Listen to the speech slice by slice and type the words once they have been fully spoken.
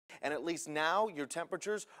And at least now your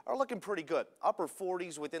temperatures are looking pretty good. Upper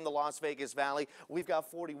 40s within the Las Vegas Valley. We've got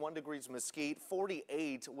 41 degrees Mesquite,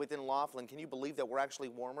 48 within Laughlin. Can you believe that we're actually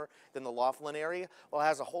warmer than the Laughlin area? Well, it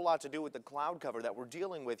has a whole lot to do with the cloud cover that we're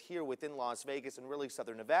dealing with here within Las Vegas and really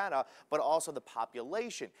southern Nevada, but also the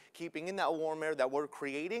population. Keeping in that warm air that we're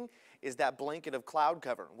creating is that blanket of cloud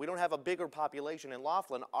cover. We don't have a bigger population in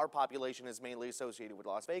Laughlin. Our population is mainly associated with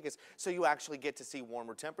Las Vegas, so you actually get to see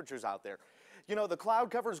warmer temperatures out there. You know, the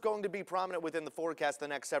cloud cover is going to be prominent within the forecast the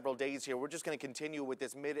next several days here. We're just going to continue with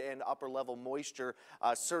this mid and upper level moisture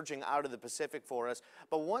surging out of the Pacific for us.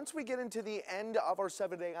 But once we get into the end of our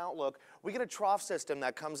 7-day outlook, we get a trough system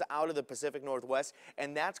that comes out of the Pacific Northwest,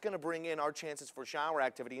 and that's going to bring in our chances for shower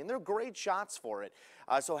activity, and they're great shots for it.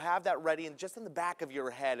 So have that ready and just in the back of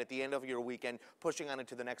your head at the end of your weekend, pushing on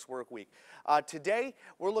into the next work week. Today,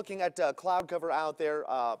 we're looking at cloud cover out there,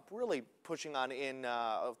 really pushing on in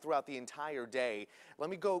throughout the entire day. Let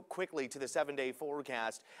me go quickly to the 7-day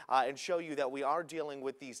forecast and show you that we are dealing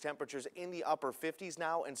with these temperatures in the upper 50s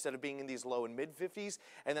now instead of being in these low and mid 50s,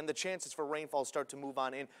 and then the chances for rainfall start to move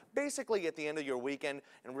on in basically at the end of your weekend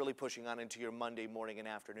and really pushing on into your Monday morning and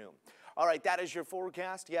afternoon. All right, that is your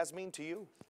forecast. Yasmin, to you.